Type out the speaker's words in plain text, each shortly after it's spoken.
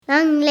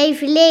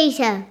even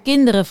lezen.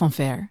 Kinderen van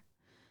ver.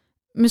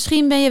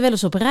 Misschien ben je wel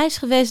eens op reis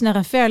geweest naar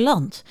een ver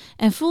land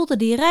en voelde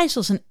die reis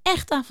als een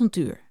echt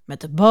avontuur.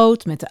 Met de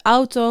boot, met de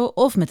auto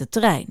of met de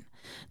trein.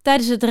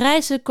 Tijdens het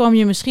reizen kwam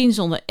je misschien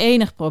zonder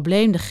enig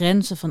probleem de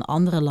grenzen van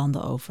andere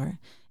landen over.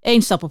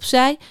 1 stap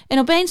opzij en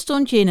opeens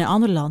stond je in een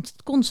ander land.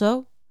 Het kon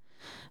zo.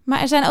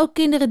 Maar er zijn ook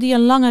kinderen die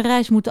een lange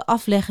reis moeten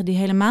afleggen die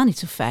helemaal niet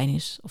zo fijn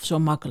is of zo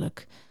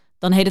makkelijk.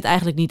 Dan heet het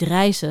eigenlijk niet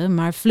reizen,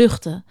 maar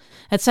vluchten.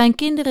 Het zijn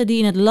kinderen die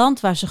in het land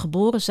waar ze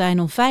geboren zijn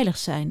onveilig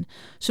zijn.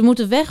 Ze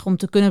moeten weg om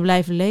te kunnen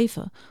blijven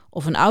leven.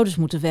 Of hun ouders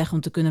moeten weg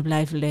om te kunnen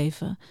blijven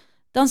leven.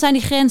 Dan zijn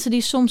die grenzen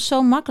die soms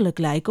zo makkelijk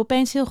lijken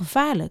opeens heel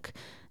gevaarlijk.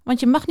 Want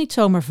je mag niet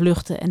zomaar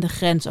vluchten en de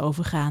grens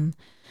overgaan.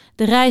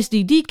 De reis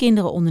die die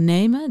kinderen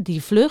ondernemen,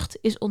 die vlucht,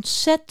 is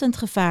ontzettend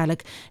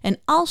gevaarlijk. En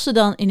als ze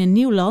dan in een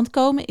nieuw land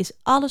komen, is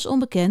alles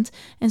onbekend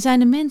en zijn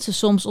de mensen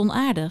soms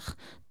onaardig.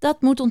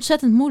 Dat moet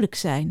ontzettend moeilijk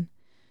zijn.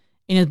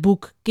 In het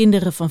boek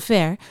Kinderen van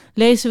ver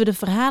lezen we de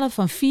verhalen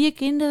van 4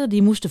 kinderen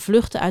die moesten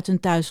vluchten uit hun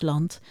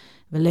thuisland.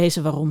 We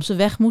lezen waarom ze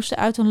weg moesten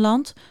uit hun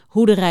land,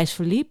 hoe de reis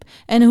verliep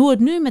en hoe het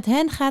nu met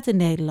hen gaat in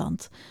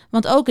Nederland.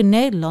 Want ook in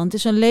Nederland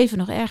is hun leven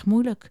nog erg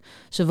moeilijk.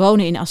 Ze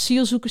wonen in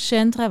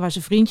asielzoekerscentra waar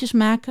ze vriendjes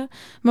maken,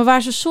 maar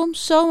waar ze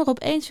soms zomaar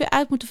opeens weer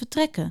uit moeten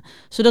vertrekken,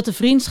 zodat de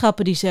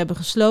vriendschappen die ze hebben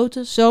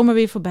gesloten zomaar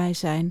weer voorbij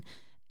zijn.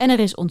 En er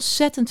is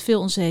ontzettend veel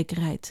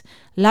onzekerheid.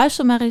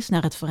 Luister maar eens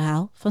naar het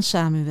verhaal van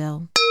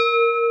Samuel.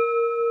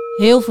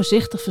 Heel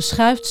voorzichtig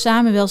verschuift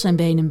Samuel zijn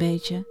been een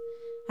beetje.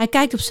 Hij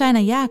kijkt opzij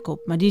naar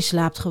Jacob, maar die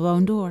slaapt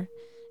gewoon door.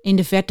 In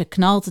de verte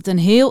knalt het en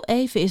heel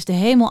even is de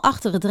hemel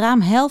achter het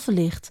raam hel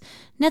verlicht,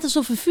 net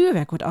alsof er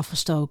vuurwerk wordt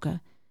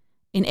afgestoken.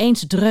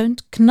 Ineens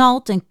dreunt,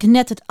 knalt en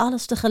knettert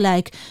alles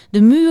tegelijk.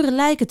 De muren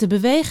lijken te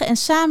bewegen en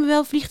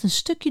Samuel vliegt een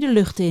stukje de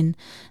lucht in.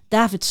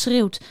 David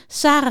schreeuwt,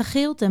 Sarah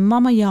gilt en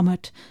mama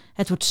jammert.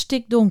 Het wordt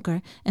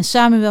stikdonker en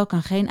Samuel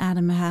kan geen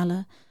adem meer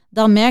halen.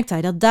 Dan merkt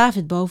hij dat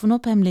David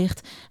bovenop hem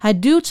ligt. Hij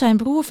duwt zijn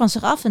broer van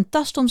zich af en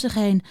tast om zich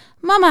heen.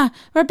 Mama,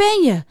 waar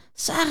ben je?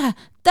 Sarah,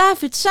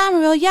 David,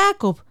 Samuel,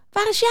 Jacob.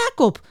 Waar is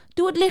Jacob?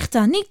 Doe het licht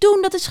aan. Niet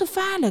doen, dat is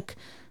gevaarlijk.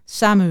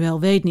 Samuel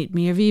weet niet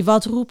meer wie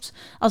wat roept.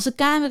 Als de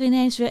kamer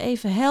ineens weer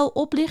even hel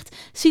oplicht,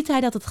 ziet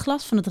hij dat het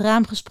glas van het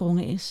raam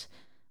gesprongen is.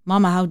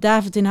 Mama houdt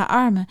David in haar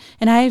armen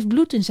en hij heeft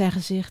bloed in zijn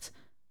gezicht.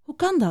 Hoe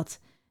kan dat?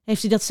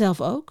 Heeft hij dat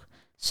zelf ook?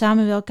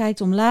 Samuel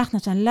kijkt omlaag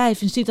naar zijn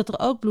lijf en ziet dat er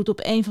ook bloed op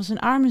een van zijn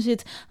armen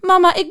zit.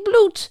 Mama, ik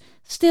bloed!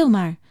 Stil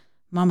maar.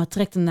 Mama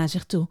trekt hem naar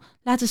zich toe.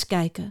 Laat eens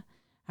kijken.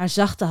 Haar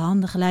zachte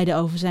handen glijden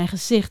over zijn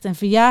gezicht en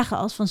verjagen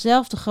als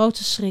vanzelf de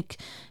grootste schrik.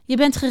 Je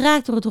bent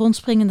geraakt door het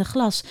rondspringende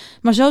glas,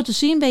 maar zo te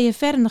zien ben je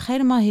verder nog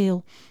helemaal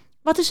heel.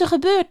 Wat is er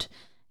gebeurd?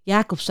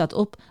 Jacob staat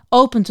op,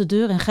 opent de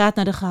deur en gaat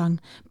naar de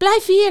gang.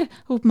 Blijf hier,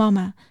 roept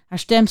mama. Haar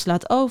stem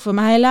slaat over,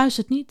 maar hij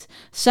luistert niet.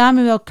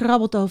 Samuel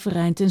krabbelt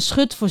overeind en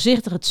schudt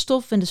voorzichtig het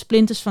stof en de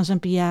splinters van zijn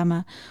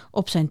pyjama.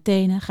 Op zijn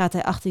tenen gaat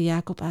hij achter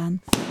Jacob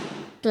aan.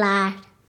 Klaar.